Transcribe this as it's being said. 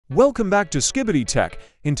Welcome back to SKIBIDI Tech.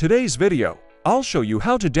 In today's video, I'll show you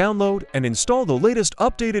how to download and install the latest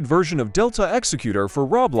updated version of Delta Executor for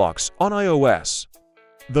Roblox on iOS.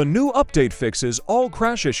 The new update fixes all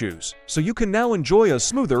crash issues, so you can now enjoy a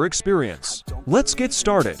smoother experience. Let's get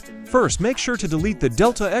started. First, make sure to delete the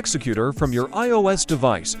Delta Executor from your iOS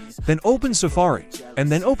device, then open Safari,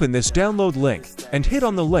 and then open this download link, and hit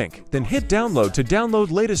on the link, then hit download to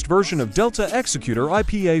download latest version of Delta Executor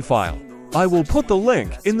IPA file. I will put the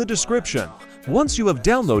link in the description. Once you have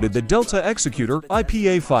downloaded the Delta Executor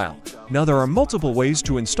IPA file, now there are multiple ways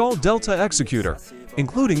to install Delta Executor,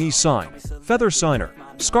 including ESign, Feather Signer,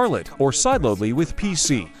 Scarlet, or Sideloadly with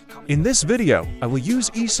PC. In this video, I will use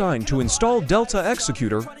ESign to install Delta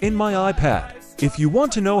Executor in my iPad. If you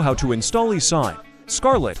want to know how to install ESign,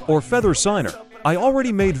 Scarlet, or Feather Signer, I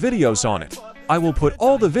already made videos on it. I will put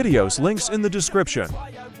all the videos links in the description.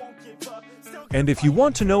 And if you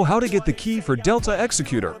want to know how to get the key for Delta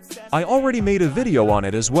Executor, I already made a video on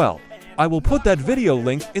it as well. I will put that video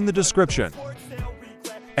link in the description.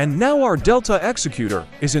 And now our Delta Executor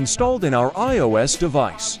is installed in our iOS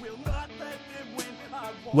device.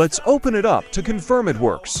 Let's open it up to confirm it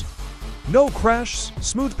works. No crash,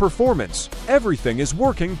 smooth performance, everything is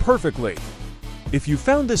working perfectly. If you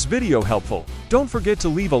found this video helpful, don't forget to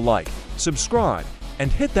leave a like, subscribe, and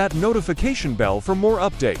hit that notification bell for more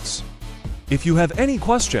updates. If you have any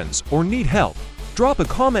questions or need help, drop a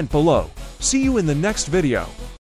comment below. See you in the next video.